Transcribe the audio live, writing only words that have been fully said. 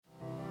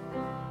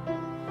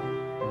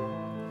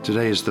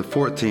Today is the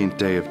 14th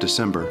day of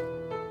December,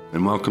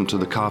 and welcome to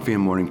the Coffee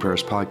and Morning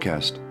Prayers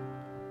podcast.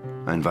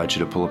 I invite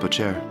you to pull up a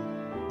chair,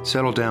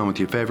 settle down with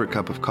your favorite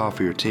cup of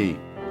coffee or tea,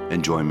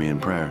 and join me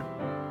in prayer.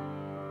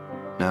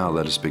 Now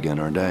let us begin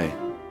our day.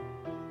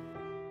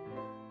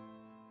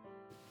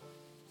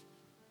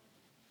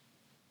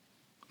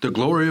 The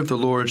glory of the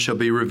Lord shall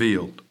be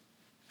revealed,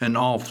 and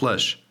all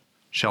flesh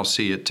shall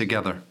see it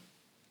together.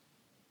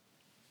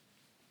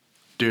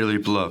 Dearly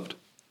beloved,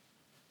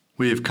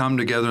 we have come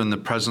together in the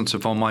presence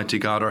of Almighty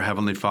God, our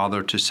Heavenly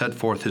Father, to set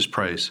forth His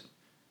praise,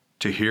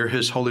 to hear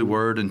His holy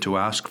word, and to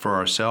ask for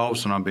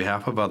ourselves and on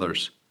behalf of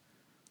others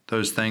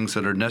those things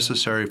that are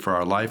necessary for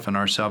our life and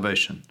our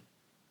salvation,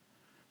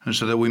 and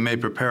so that we may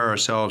prepare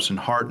ourselves in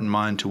heart and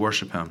mind to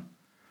worship Him.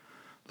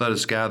 Let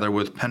us gather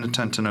with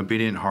penitent and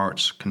obedient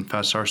hearts,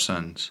 confess our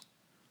sins,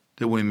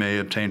 that we may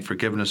obtain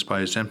forgiveness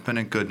by His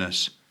infinite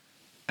goodness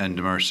and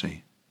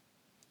mercy.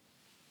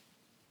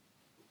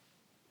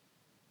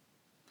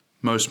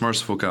 Most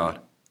merciful God,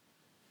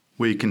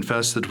 we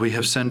confess that we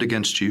have sinned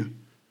against you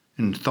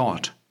in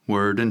thought,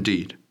 word, and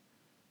deed,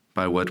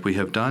 by what we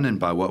have done and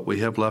by what we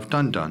have left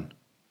undone.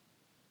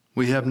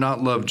 We have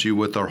not loved you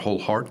with our whole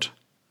heart.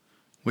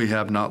 We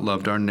have not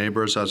loved our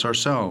neighbors as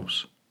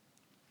ourselves.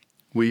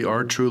 We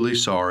are truly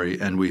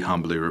sorry, and we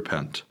humbly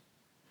repent.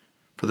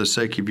 For the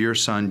sake of your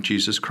Son,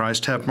 Jesus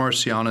Christ, have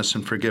mercy on us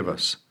and forgive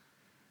us,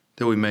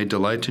 that we may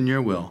delight in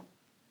your will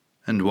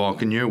and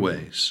walk in your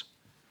ways,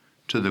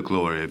 to the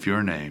glory of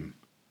your name.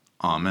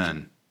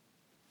 Amen.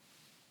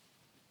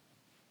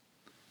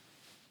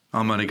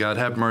 Almighty God,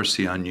 have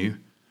mercy on you,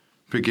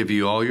 forgive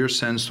you all your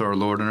sins through our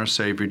Lord and our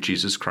Savior,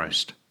 Jesus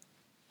Christ,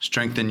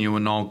 strengthen you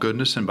in all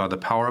goodness, and by the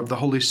power of the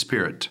Holy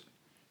Spirit,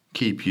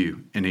 keep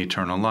you in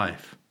eternal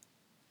life.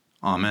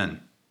 Amen.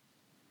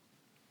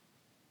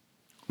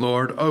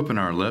 Lord, open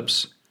our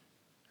lips,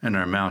 and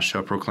our mouth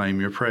shall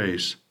proclaim your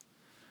praise.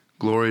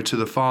 Glory to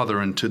the Father,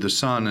 and to the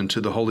Son, and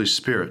to the Holy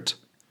Spirit,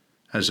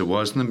 as it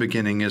was in the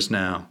beginning, is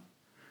now,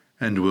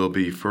 and will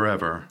be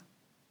forever.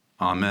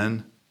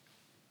 Amen.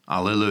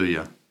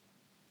 Alleluia.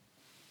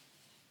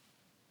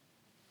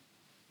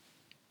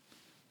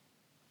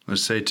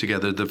 Let's say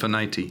together the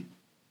Venite.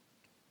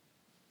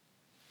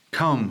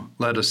 Come,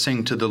 let us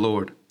sing to the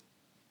Lord.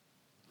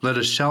 Let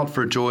us shout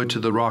for joy to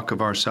the rock of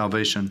our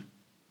salvation.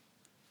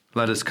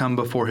 Let us come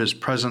before His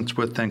presence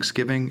with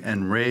thanksgiving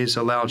and raise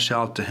a loud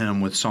shout to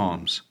Him with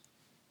psalms.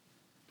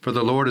 For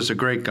the Lord is a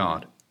great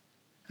God,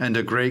 and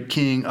a great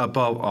King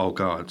above all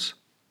gods.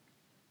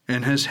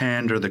 In His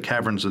hand are the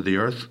caverns of the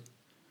earth,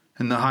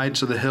 and the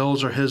heights of the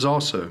hills are His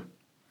also.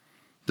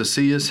 The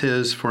sea is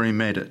His, for He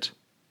made it,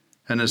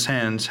 and His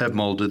hands have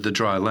molded the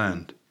dry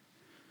land.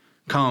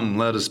 Come,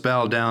 let us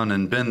bow down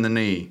and bend the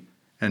knee,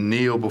 and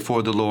kneel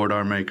before the Lord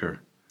our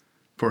Maker.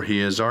 For He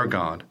is our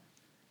God,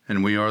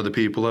 and we are the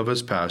people of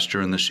His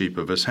pasture and the sheep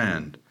of His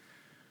hand.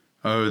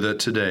 Oh, that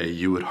today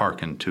you would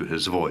hearken to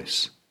His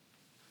voice.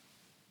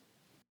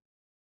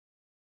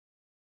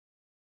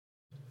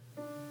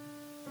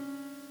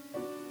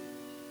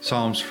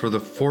 Psalms for the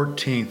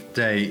 14th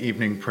day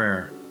evening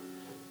prayer,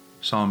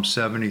 Psalm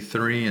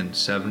 73 and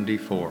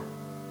 74.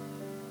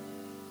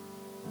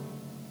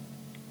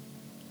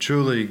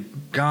 Truly,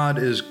 God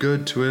is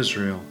good to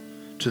Israel,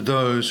 to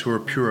those who are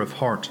pure of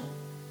heart.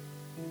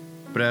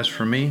 But as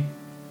for me,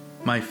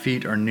 my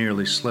feet are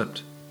nearly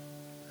slipped,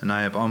 and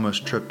I have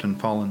almost tripped and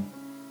fallen,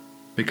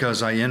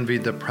 because I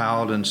envied the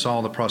proud and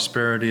saw the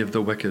prosperity of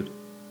the wicked.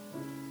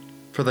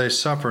 For they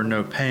suffer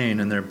no pain,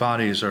 and their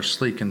bodies are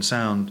sleek and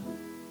sound.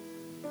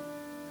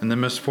 In the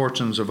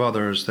misfortunes of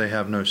others they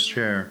have no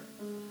share.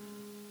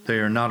 They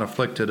are not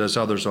afflicted as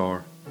others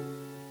are.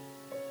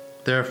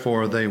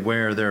 Therefore they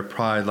wear their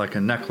pride like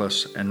a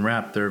necklace, and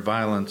wrap their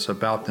violence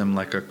about them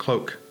like a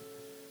cloak.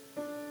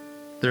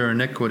 Their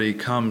iniquity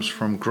comes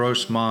from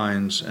gross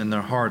minds, and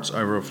their hearts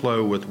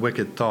overflow with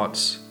wicked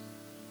thoughts.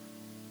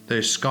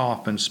 They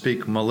scoff and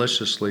speak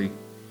maliciously.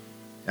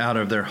 Out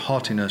of their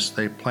haughtiness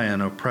they plan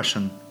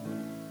oppression.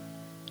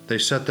 They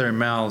set their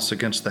mouths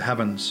against the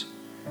heavens,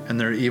 and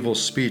their evil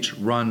speech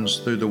runs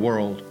through the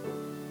world.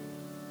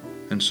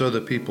 And so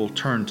the people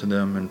turn to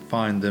them and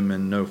find them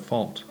in no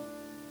fault.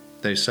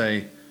 They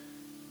say,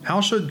 how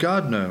should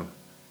God know?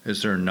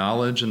 Is there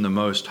knowledge in the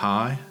Most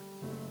High?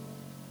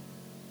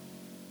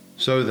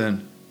 So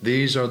then,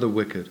 these are the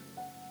wicked.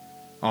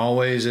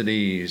 Always at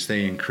ease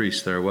they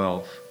increase their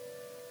wealth.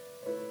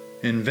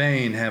 In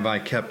vain have I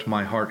kept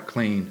my heart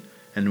clean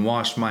and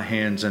washed my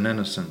hands in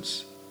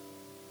innocence.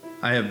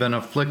 I have been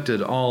afflicted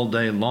all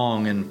day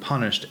long and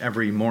punished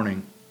every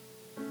morning.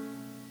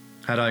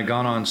 Had I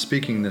gone on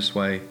speaking this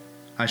way,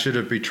 I should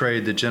have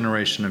betrayed the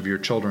generation of your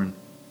children.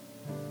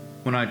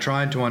 When I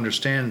tried to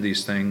understand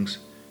these things,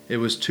 it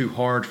was too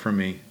hard for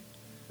me,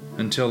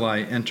 until I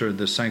entered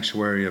the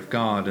sanctuary of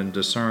God and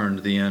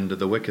discerned the end of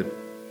the wicked.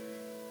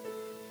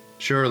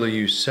 Surely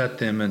you set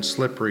them in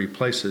slippery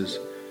places,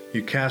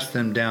 you cast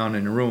them down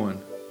in ruin.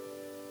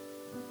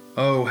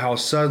 Oh, how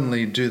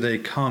suddenly do they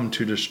come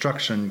to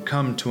destruction,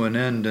 come to an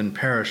end and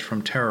perish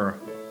from terror.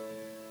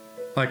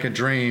 Like a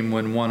dream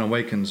when one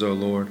awakens, O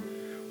Lord,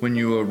 When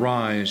you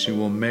arise, you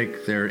will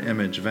make their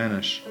image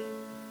vanish.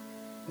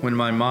 When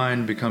my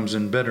mind becomes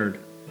embittered,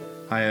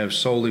 I have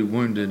sorely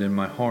wounded in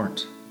my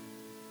heart.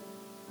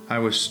 I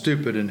was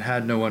stupid and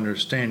had no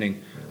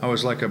understanding. I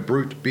was like a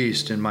brute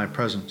beast in my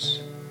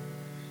presence.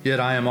 Yet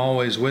I am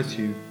always with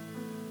you.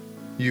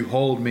 You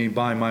hold me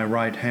by my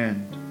right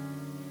hand.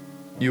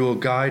 You will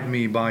guide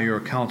me by your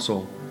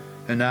counsel,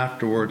 and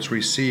afterwards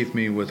receive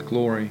me with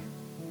glory.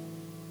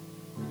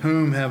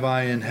 Whom have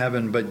I in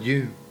heaven but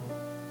you?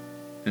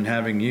 And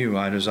having you,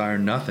 I desire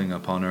nothing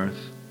upon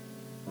earth.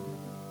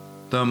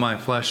 Though my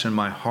flesh and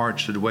my heart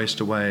should waste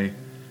away,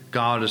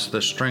 God is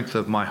the strength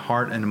of my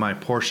heart and my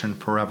portion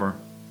forever.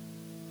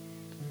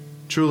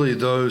 Truly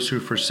those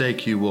who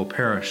forsake you will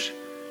perish.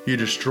 You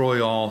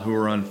destroy all who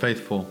are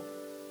unfaithful.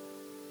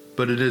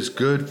 But it is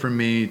good for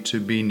me to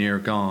be near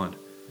God.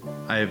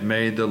 I have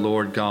made the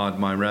Lord God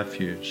my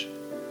refuge.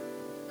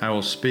 I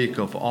will speak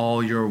of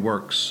all your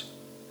works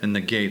in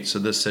the gates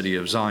of the city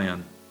of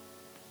Zion.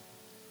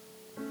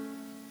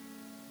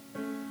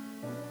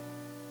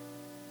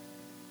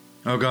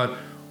 O God,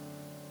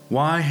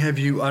 why have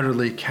you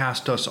utterly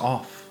cast us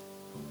off?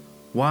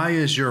 Why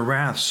is your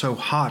wrath so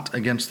hot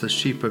against the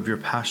sheep of your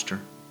pasture?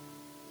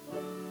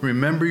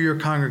 Remember your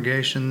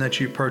congregation that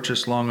you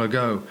purchased long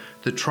ago,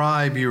 the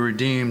tribe you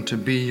redeemed to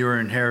be your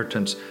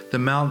inheritance, the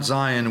Mount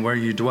Zion where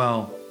you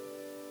dwell.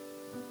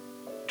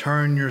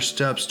 Turn your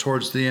steps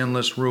towards the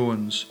endless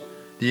ruins.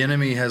 The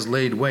enemy has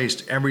laid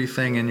waste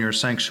everything in your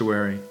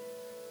sanctuary.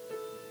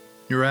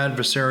 Your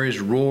adversaries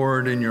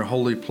roared in your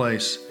holy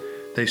place.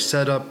 They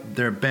set up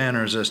their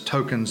banners as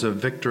tokens of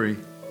victory.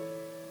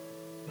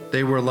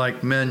 They were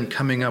like men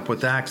coming up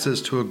with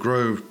axes to a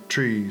grove of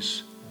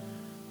trees.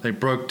 They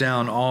broke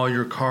down all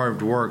your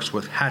carved works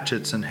with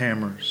hatchets and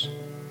hammers.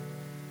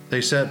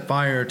 They set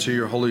fire to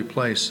your holy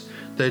place.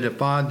 They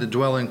defied the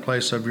dwelling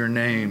place of your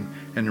name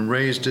and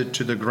razed it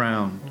to the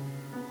ground.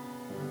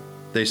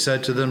 They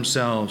said to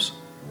themselves,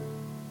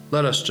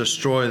 "Let us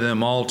destroy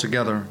them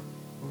altogether."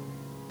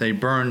 They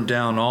burned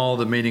down all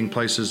the meeting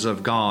places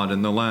of God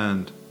in the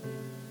land.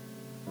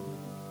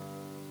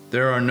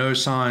 There are no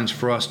signs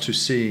for us to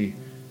see.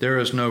 There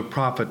is no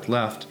prophet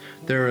left.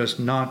 There is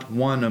not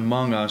one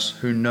among us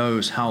who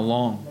knows how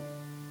long.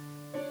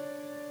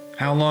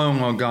 How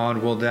long, O God,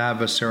 will the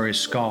adversary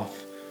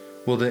scoff?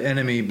 Will the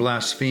enemy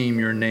blaspheme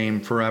your name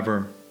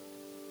forever?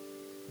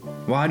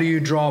 Why do you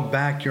draw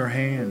back your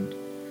hand?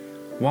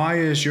 Why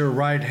is your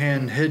right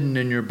hand hidden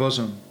in your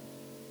bosom?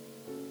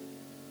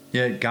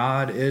 Yet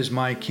God is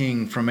my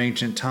King from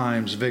ancient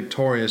times,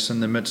 victorious in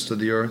the midst of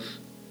the earth.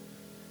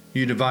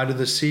 You divided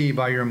the sea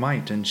by your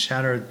might and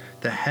shattered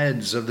the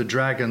heads of the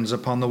dragons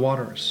upon the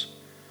waters.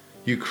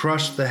 You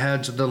crushed the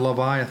heads of the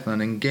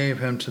Leviathan and gave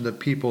him to the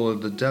people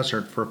of the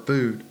desert for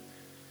food.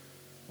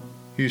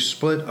 You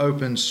split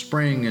open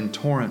spring and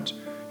torrent.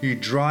 You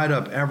dried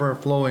up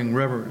ever-flowing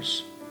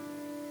rivers.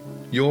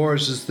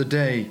 Yours is the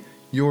day,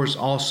 yours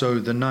also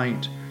the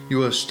night.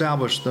 You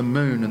established the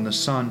moon and the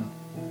sun.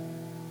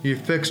 You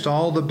fixed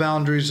all the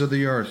boundaries of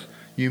the earth.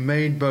 You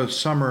made both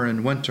summer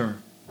and winter.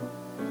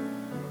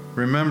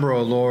 Remember,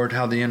 O Lord,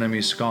 how the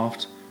enemy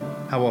scoffed,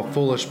 how a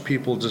foolish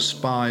people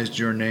despised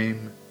your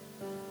name.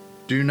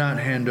 Do not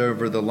hand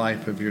over the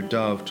life of your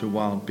dove to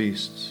wild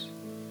beasts.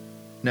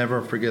 Never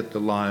forget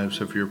the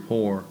lives of your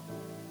poor.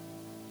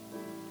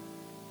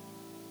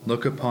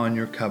 Look upon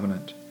your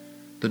covenant.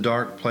 The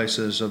dark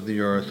places of the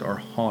earth are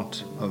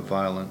haunt of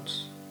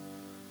violence.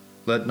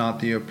 Let not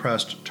the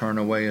oppressed turn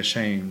away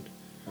ashamed.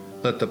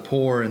 Let the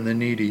poor and the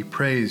needy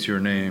praise your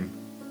name.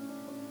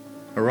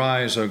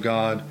 Arise, O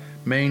God,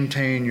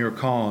 maintain your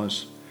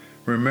cause.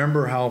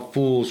 Remember how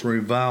fools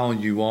revile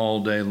you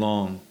all day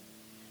long.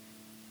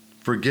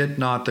 Forget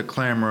not the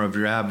clamor of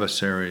your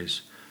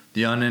adversaries,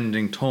 the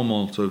unending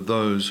tumult of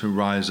those who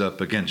rise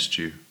up against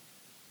you.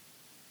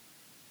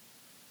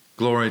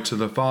 Glory to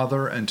the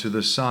Father, and to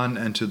the Son,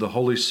 and to the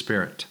Holy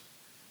Spirit,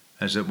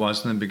 as it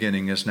was in the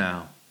beginning, is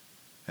now,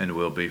 and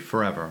will be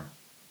forever.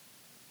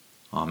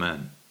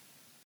 Amen.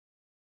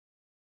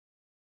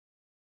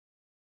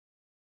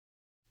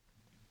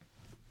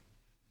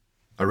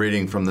 A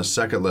reading from the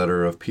second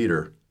letter of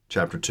Peter,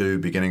 chapter 2,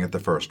 beginning at the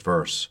first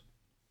verse.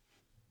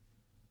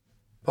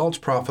 False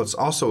prophets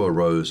also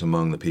arose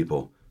among the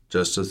people,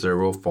 just as there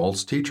were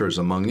false teachers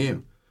among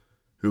you,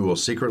 who will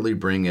secretly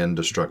bring in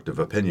destructive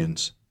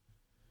opinions.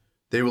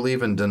 They will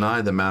even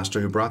deny the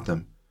master who brought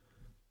them,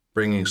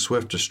 bringing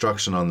swift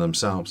destruction on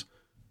themselves.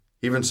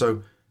 Even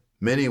so,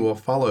 many will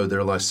follow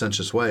their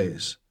licentious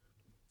ways,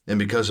 and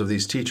because of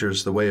these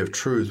teachers the way of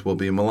truth will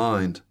be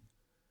maligned.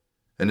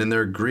 And in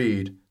their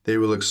greed they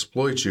will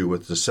exploit you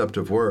with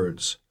deceptive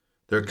words.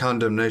 Their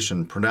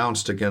condemnation,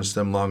 pronounced against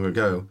them long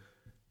ago,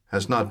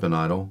 has not been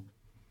idle,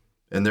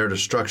 and their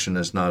destruction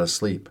is not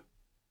asleep.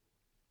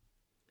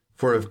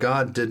 For if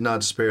God did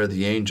not spare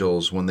the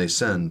angels when they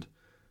sinned,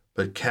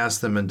 but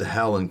cast them into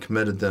hell and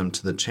committed them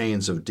to the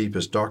chains of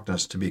deepest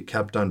darkness to be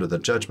kept under the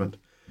judgment,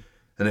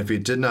 and if he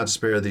did not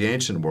spare the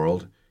ancient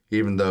world,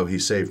 even though he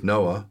saved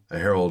Noah, a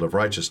herald of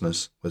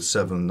righteousness, with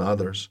 7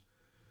 others,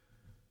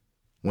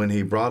 when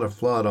he brought a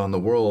flood on the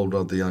world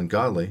of the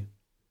ungodly,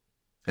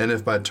 and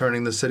if by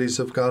turning the cities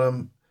of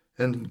Sodom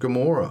and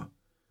Gomorrah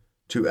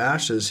to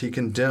ashes he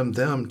condemned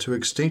them to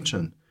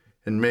extinction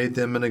and made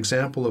them an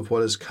example of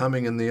what is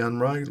coming in the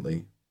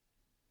ungodly.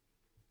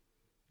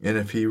 And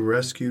if he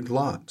rescued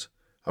Lot,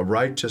 a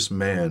righteous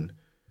man,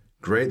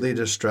 greatly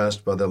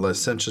distressed by the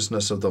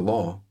licentiousness of the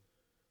law,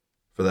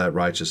 for that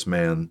righteous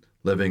man,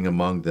 living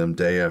among them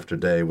day after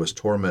day, was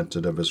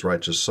tormented of his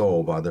righteous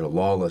soul by their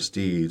lawless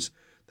deeds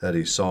that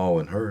he saw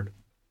and heard,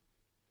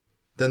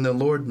 then the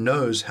Lord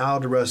knows how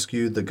to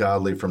rescue the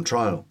godly from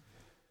trial,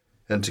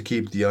 and to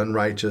keep the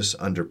unrighteous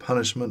under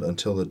punishment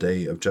until the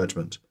day of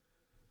judgment,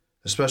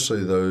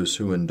 especially those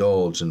who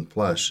indulge in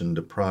flesh and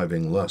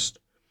depriving lust,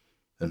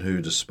 and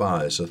who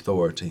despise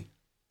authority.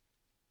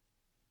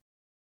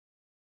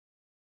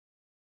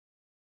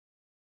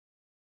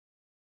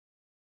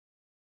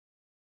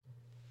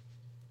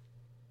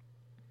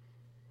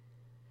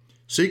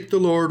 Seek the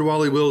Lord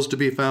while he wills to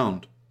be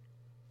found.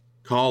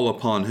 Call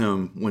upon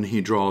him when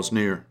he draws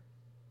near.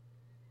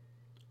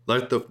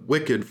 Let the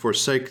wicked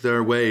forsake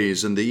their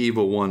ways and the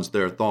evil ones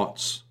their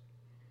thoughts.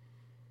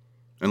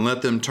 And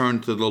let them turn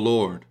to the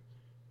Lord,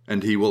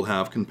 and he will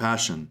have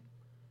compassion,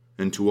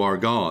 and to our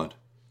God,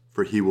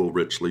 for he will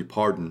richly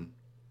pardon.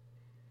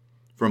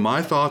 For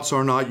my thoughts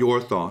are not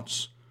your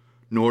thoughts,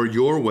 nor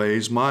your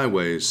ways my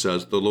ways,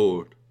 says the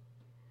Lord.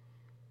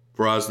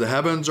 For as the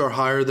heavens are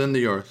higher than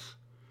the earth,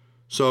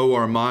 so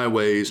are my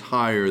ways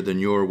higher than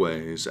your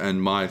ways,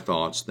 and my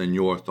thoughts than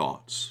your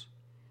thoughts.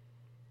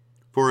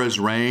 For as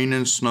rain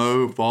and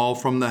snow fall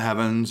from the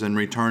heavens and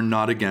return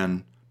not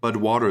again, but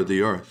water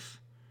the earth,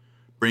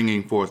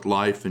 bringing forth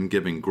life and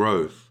giving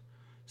growth,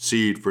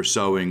 seed for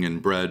sowing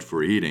and bread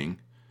for eating,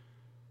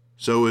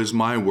 so is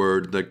my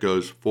word that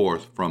goes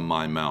forth from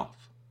my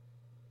mouth.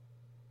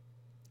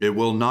 It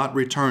will not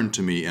return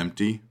to me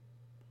empty,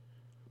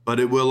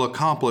 but it will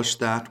accomplish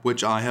that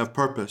which I have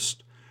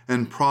purposed,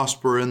 and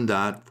prosper in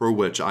that for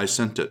which I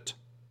sent it.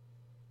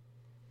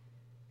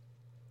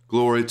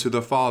 Glory to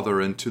the Father,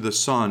 and to the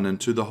Son,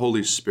 and to the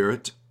Holy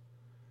Spirit,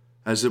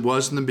 as it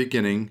was in the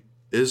beginning,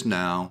 is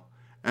now,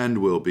 and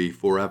will be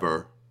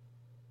forever.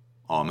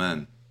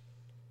 Amen.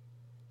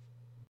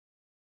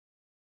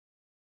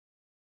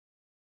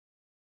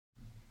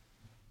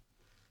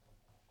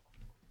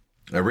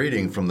 A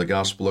reading from the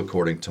Gospel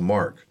according to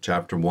Mark,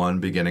 chapter 1,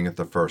 beginning at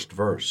the first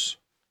verse.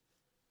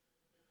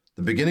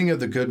 The beginning of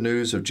the good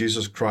news of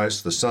Jesus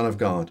Christ, the Son of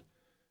God,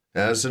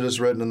 as it is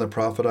written in the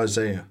prophet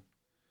Isaiah.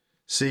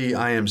 See,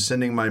 I am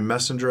sending my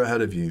messenger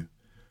ahead of you,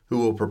 who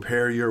will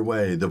prepare your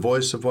way, the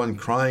voice of one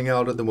crying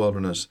out in the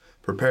wilderness,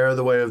 prepare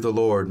the way of the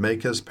Lord,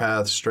 make his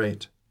path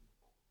straight.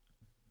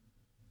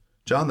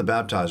 John the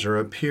Baptizer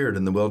appeared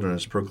in the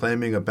wilderness,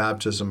 proclaiming a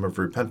baptism of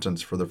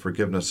repentance for the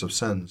forgiveness of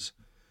sins.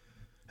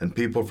 And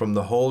people from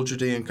the whole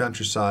Judean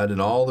countryside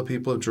and all the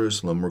people of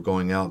Jerusalem were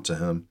going out to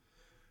him,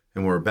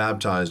 and were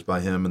baptized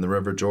by him in the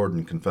river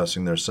Jordan,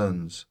 confessing their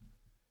sins.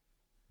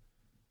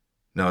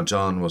 Now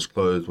John was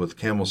clothed with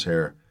camel's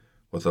hair,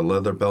 with a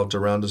leather belt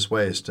around his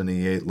waist, and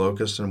he ate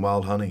locusts and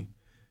wild honey.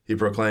 He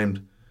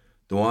proclaimed,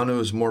 "The one who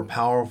is more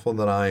powerful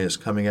than I is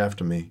coming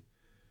after me.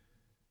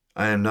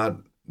 I am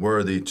not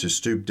worthy to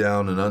stoop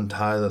down and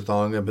untie the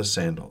thong of his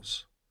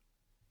sandals.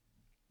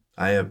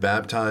 I have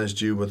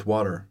baptized you with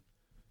water,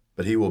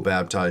 but he will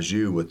baptize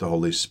you with the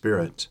Holy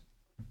Spirit."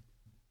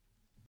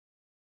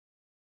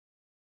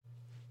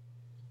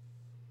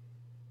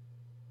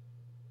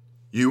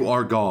 You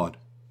are God,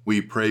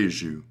 we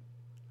praise you.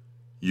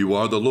 You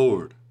are the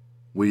Lord,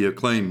 we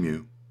acclaim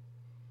you.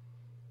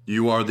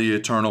 You are the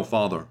eternal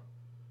Father.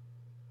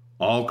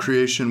 All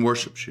creation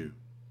worships you.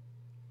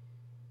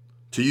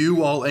 To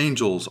you all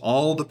angels,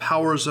 all the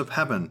powers of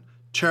heaven,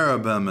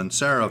 cherubim and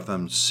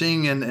seraphim,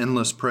 sing in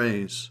endless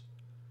praise.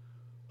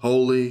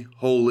 Holy,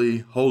 holy,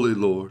 holy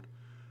Lord,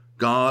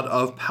 God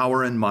of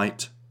power and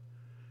might,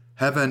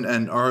 heaven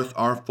and earth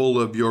are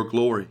full of your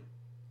glory.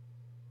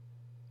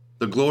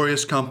 The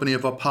glorious company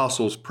of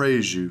apostles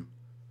praise you.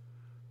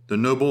 The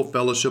noble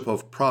fellowship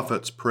of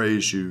prophets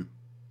praise you.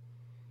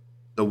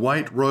 The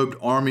white-robed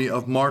army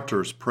of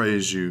martyrs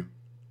praise you.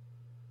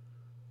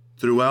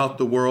 Throughout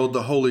the world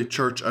the Holy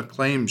Church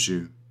acclaims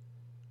you.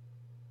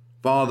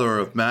 Father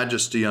of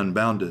majesty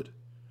unbounded,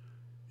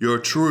 your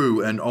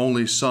true and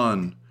only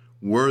Son,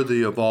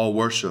 worthy of all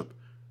worship,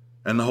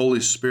 and the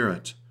Holy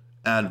Spirit,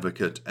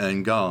 advocate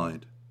and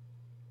guide.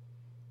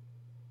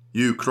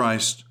 You,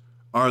 Christ,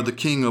 are the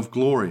King of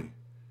glory,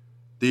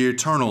 the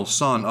eternal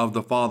Son of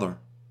the Father.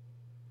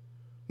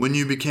 When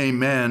you became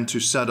man to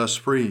set us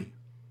free,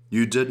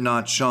 you did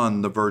not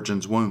shun the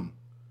Virgin's womb.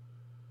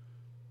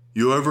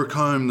 You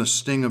overcame the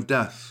sting of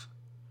death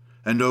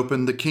and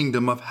opened the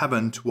kingdom of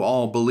heaven to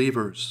all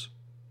believers.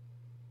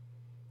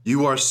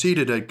 You are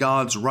seated at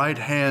God's right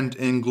hand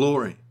in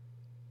glory.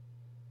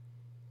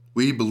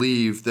 We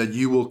believe that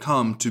you will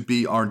come to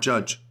be our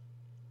judge.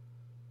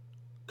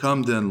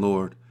 Come then,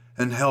 Lord,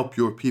 and help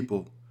your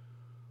people,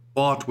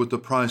 bought with the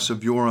price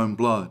of your own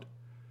blood,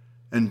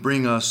 and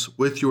bring us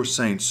with your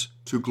saints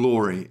to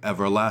glory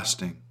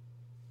everlasting.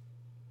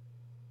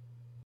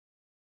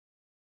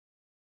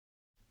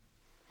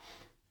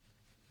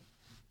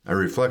 A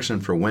reflection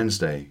for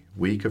Wednesday,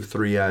 week of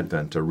 3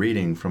 Advent, a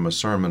reading from a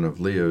sermon of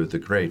Leo the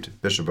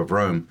Great, Bishop of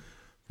Rome,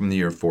 from the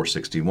year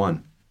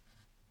 461.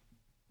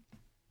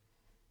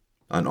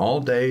 On all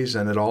days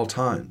and at all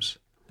times,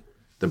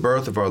 the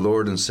birth of our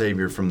Lord and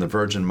Savior from the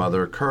Virgin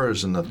Mother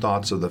occurs in the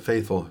thoughts of the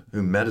faithful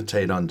who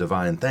meditate on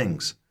divine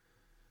things,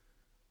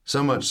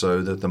 so much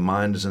so that the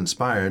mind is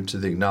inspired to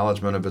the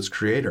acknowledgement of its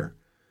Creator,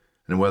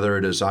 and whether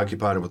it is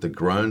occupied with the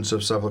groans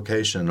of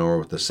supplication or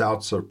with the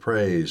shouts of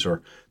praise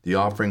or the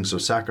offerings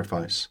of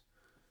sacrifice,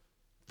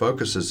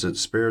 focuses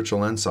its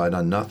spiritual insight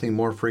on nothing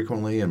more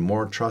frequently and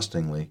more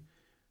trustingly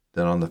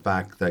than on the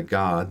fact that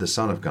God, the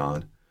Son of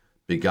God,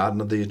 begotten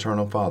of the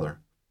Eternal Father,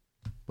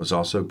 was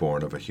also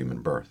born of a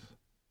human birth.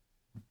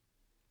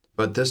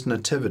 But this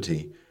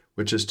nativity,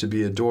 which is to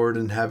be adored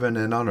in heaven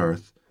and on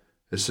earth,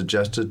 is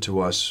suggested to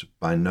us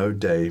by no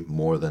day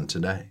more than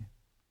today.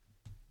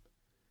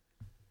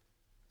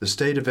 The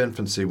state of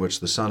infancy which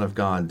the Son of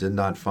God did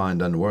not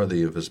find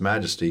unworthy of His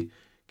Majesty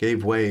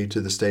gave way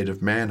to the state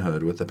of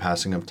manhood with the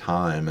passing of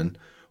time, and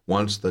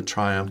once the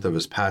triumph of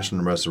His passion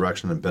and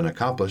resurrection had been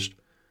accomplished,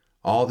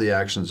 all the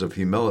actions of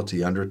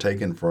humility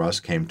undertaken for us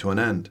came to an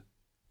end.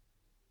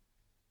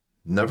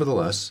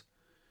 Nevertheless,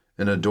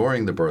 in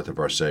adoring the birth of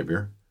our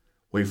Savior,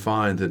 we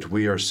find that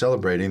we are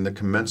celebrating the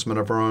commencement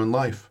of our own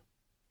life.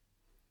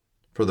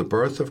 For the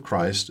birth of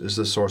Christ is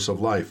the source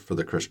of life for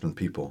the Christian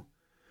people,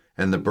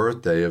 and the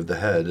birthday of the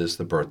head is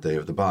the birthday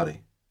of the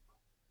body.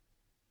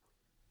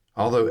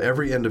 Although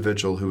every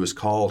individual who is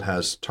called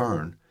has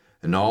turn,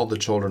 and all the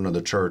children of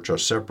the Church are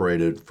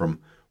separated from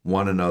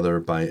one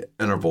another by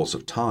intervals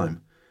of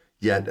time,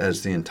 yet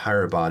as the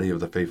entire body of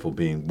the faithful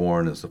being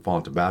born as the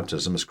font of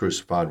baptism is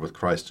crucified with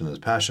Christ in His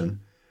passion,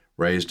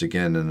 raised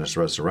again in His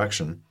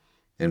resurrection,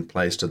 and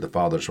placed at the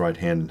Father's right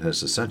hand in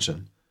His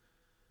ascension,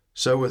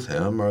 so with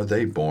Him are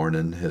they born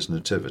in His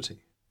nativity.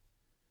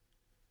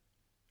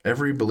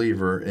 Every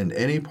believer in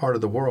any part of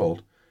the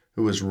world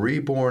who is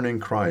reborn in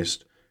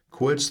Christ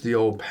quits the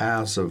old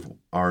paths of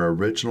our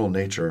original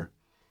nature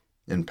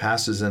and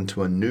passes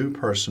into a new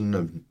person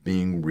of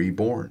being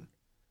reborn.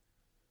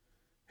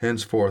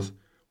 Henceforth,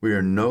 we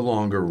are no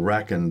longer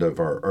reckoned of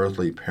our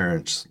earthly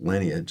parents'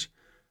 lineage,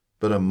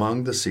 but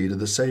among the seed of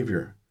the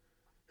Savior,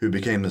 who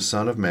became the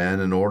Son of Man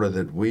in order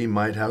that we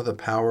might have the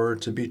power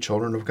to be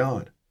children of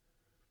God.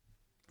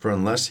 For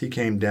unless He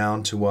came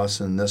down to us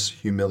in this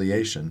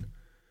humiliation,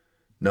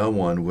 no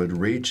one would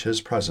reach His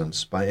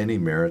presence by any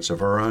merits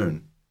of our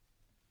own.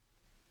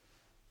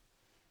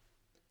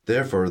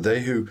 Therefore,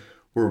 they who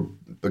were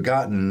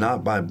begotten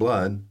not by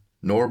blood,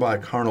 nor by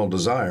carnal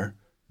desire,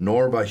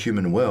 nor by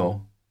human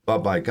will, but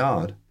by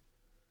God,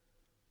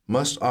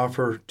 must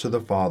offer to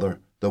the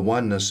Father the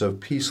oneness of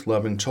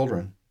peace-loving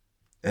children,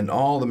 and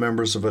all the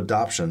members of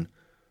adoption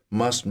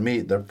must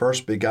meet the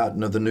first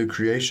begotten of the new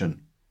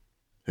creation,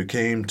 who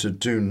came to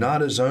do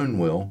not His own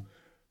will,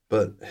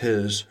 but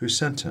His who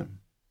sent Him.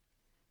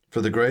 For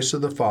the grace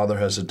of the Father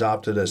has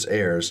adopted as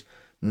heirs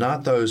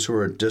not those who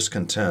are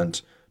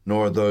discontent,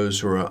 nor those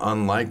who are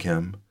unlike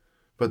Him,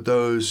 but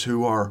those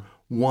who are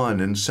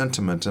one in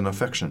sentiment and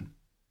affection.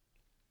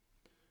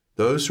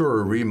 Those who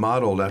are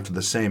remodeled after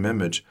the same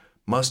image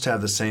must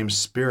have the same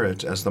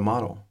spirit as the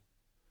model.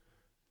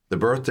 The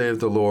birthday of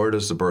the Lord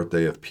is the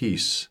birthday of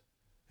peace.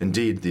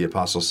 Indeed, the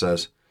Apostle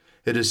says,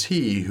 "It is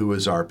He who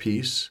is our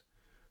peace,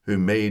 who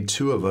made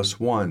two of us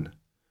one,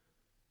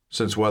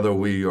 since whether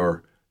we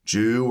are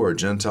Jew or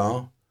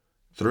Gentile,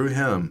 through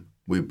Him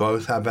we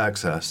both have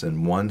access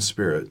in one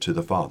Spirit to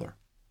the Father."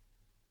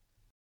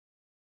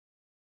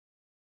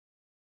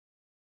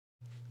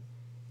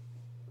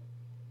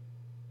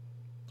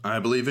 I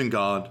believe in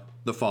God,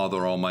 the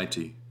Father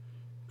Almighty,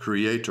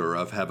 Creator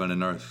of heaven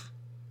and earth.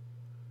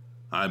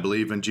 I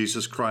believe in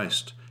Jesus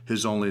Christ,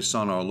 His only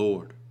Son, our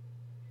Lord.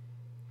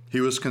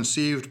 He was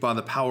conceived by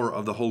the power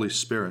of the Holy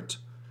Spirit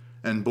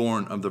and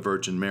born of the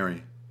Virgin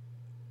Mary,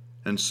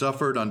 and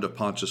suffered under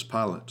Pontius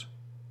Pilate,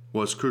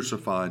 was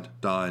crucified,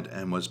 died,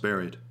 and was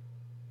buried.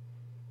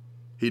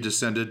 He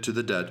descended to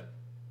the dead.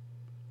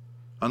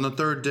 On the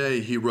third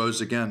day He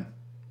rose again.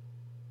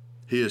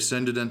 He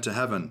ascended into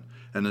heaven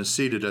and is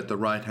seated at the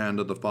right hand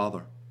of the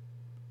Father.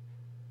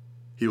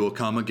 He will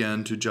come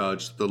again to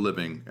judge the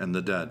living and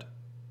the dead.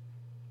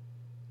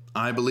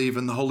 I believe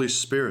in the Holy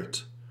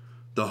Spirit,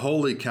 the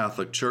Holy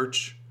Catholic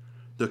Church,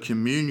 the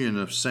communion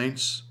of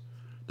saints,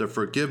 the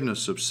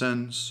forgiveness of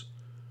sins,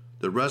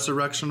 the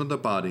resurrection of the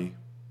body,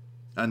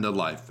 and the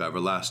life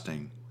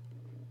everlasting.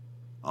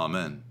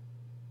 Amen.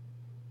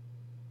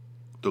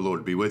 The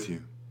Lord be with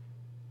you,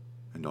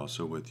 and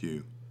also with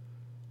you.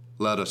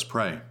 Let us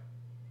pray.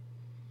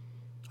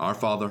 Our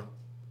Father,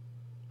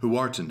 who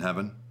art in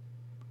heaven,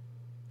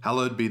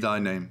 hallowed be thy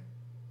name.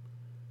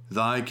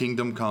 Thy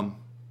kingdom come,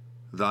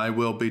 thy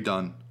will be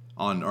done,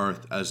 on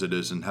earth as it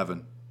is in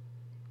heaven.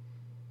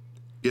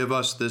 Give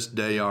us this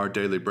day our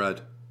daily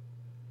bread,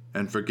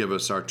 and forgive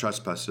us our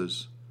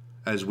trespasses,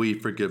 as we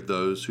forgive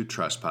those who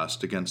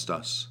trespass against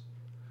us.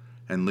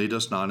 And lead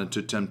us not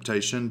into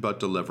temptation, but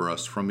deliver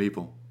us from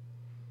evil.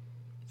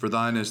 For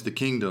thine is the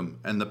kingdom,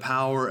 and the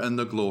power, and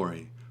the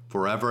glory,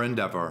 forever and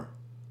ever.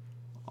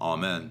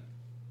 Amen.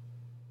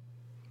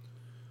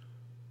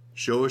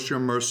 Show us your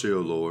mercy, O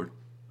Lord,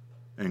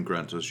 and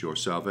grant us your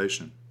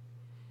salvation.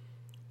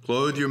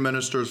 Clothe your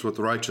ministers with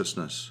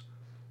righteousness.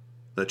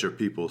 Let your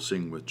people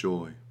sing with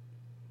joy.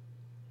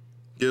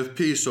 Give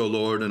peace, O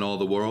Lord, in all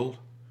the world,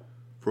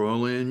 for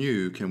only in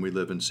you can we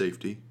live in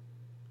safety.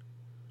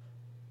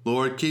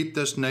 Lord, keep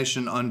this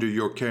nation under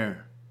your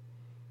care,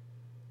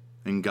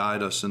 and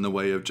guide us in the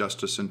way of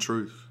justice and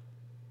truth.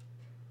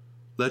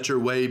 Let your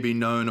way be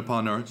known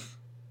upon earth,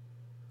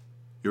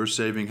 your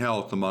saving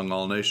health among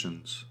all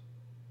nations.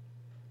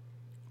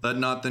 Let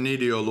not the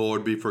needy, O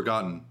Lord, be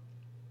forgotten,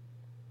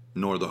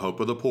 nor the hope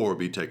of the poor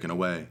be taken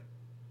away.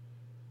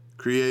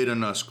 Create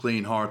in us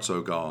clean hearts,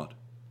 O God,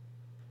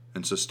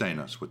 and sustain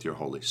us with your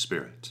Holy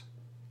Spirit.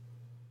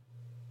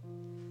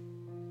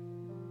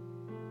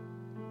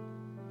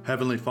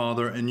 Heavenly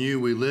Father, in you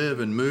we live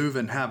and move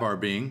and have our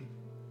being.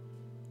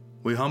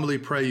 We humbly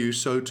pray you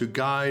so to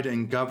guide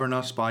and govern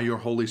us by your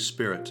Holy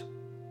Spirit,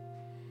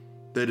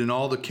 that in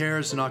all the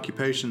cares and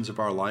occupations of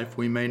our life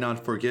we may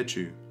not forget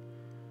you,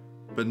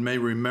 but may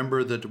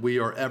remember that we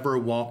are ever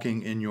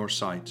walking in your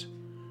sight,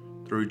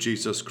 through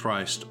Jesus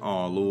Christ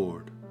our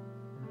Lord.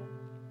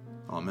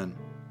 Amen.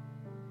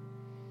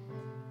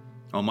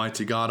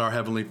 Almighty God, our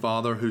Heavenly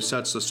Father, who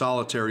sets the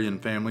solitary in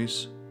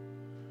families,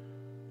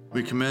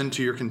 we commend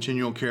to your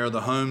continual care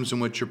the homes in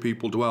which your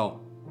people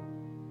dwell.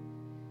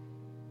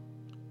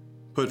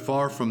 Put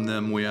far from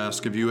them, we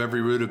ask of you,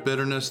 every root of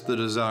bitterness, the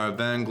desire of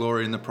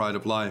vainglory, and the pride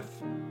of life.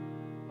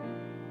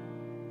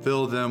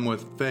 Fill them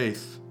with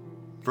faith,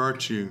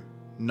 virtue,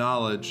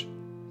 knowledge,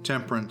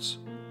 temperance,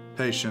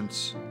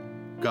 patience,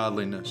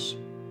 godliness.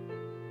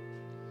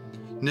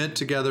 Knit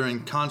together in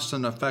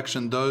constant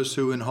affection those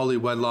who in holy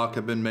wedlock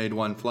have been made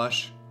one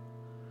flesh.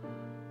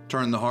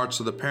 Turn the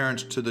hearts of the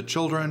parents to the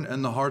children,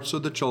 and the hearts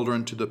of the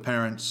children to the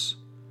parents,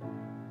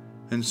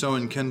 and so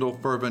enkindle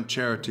fervent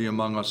charity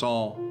among us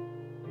all,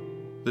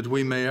 that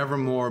we may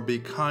evermore be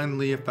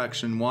kindly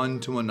affection one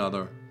to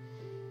another,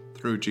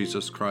 through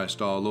Jesus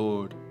Christ our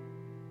Lord.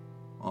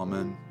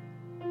 Amen.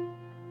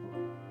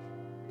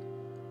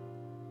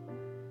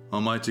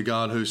 Almighty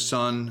God, whose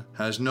Son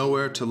has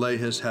nowhere to lay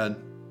his head,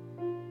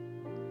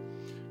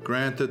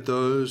 grant that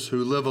those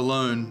who live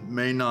alone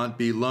may not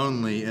be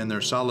lonely in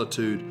their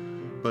solitude,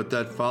 but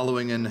that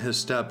following in his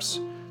steps,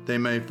 they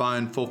may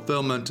find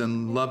fulfillment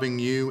in loving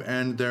you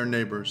and their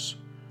neighbors,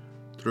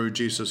 through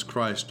Jesus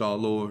Christ our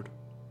Lord.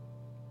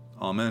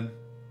 Amen.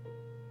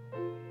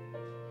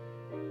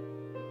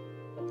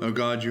 O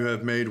God, you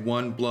have made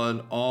one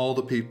blood all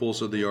the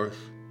peoples of the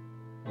earth,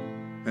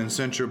 and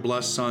sent your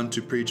blessed Son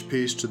to preach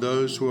peace to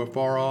those who are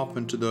far off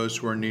and to those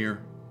who are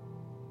near.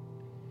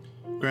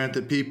 Grant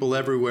that people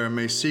everywhere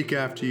may seek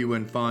after you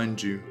and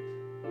find you.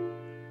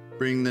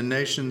 Bring the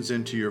nations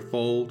into your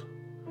fold.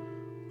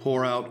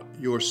 Pour out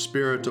your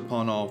Spirit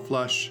upon all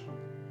flesh,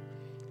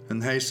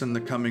 and hasten the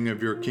coming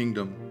of your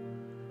kingdom,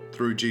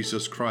 through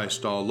Jesus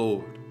Christ our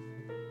Lord.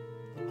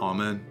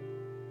 Amen.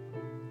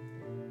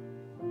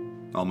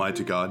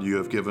 Almighty God, you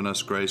have given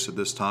us grace at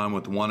this time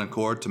with one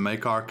accord to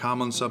make our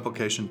common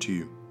supplication to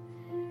you.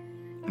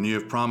 And you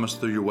have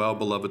promised through your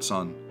well-beloved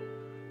Son,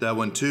 that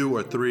when 2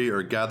 or 3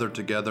 are gathered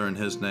together in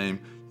his name,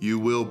 you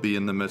will be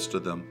in the midst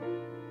of them.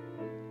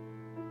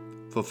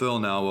 Fulfill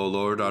now, O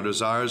Lord, our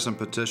desires and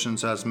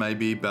petitions as may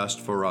be best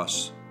for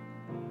us,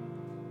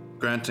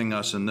 granting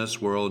us in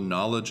this world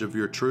knowledge of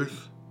your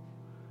truth,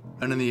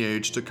 and in the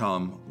age to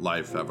come,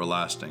 life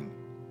everlasting.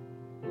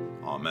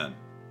 Amen.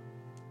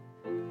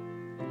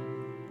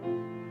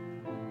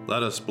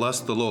 Let us bless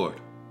the Lord.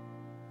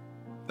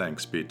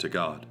 Thanks be to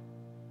God.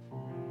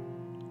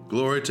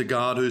 Glory to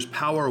God, whose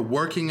power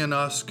working in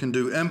us can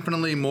do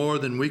infinitely more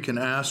than we can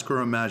ask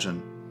or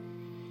imagine.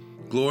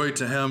 Glory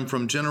to him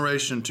from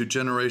generation to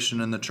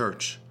generation in the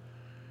church,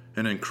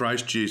 and in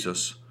Christ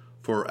Jesus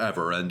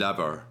forever and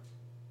ever.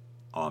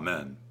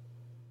 Amen.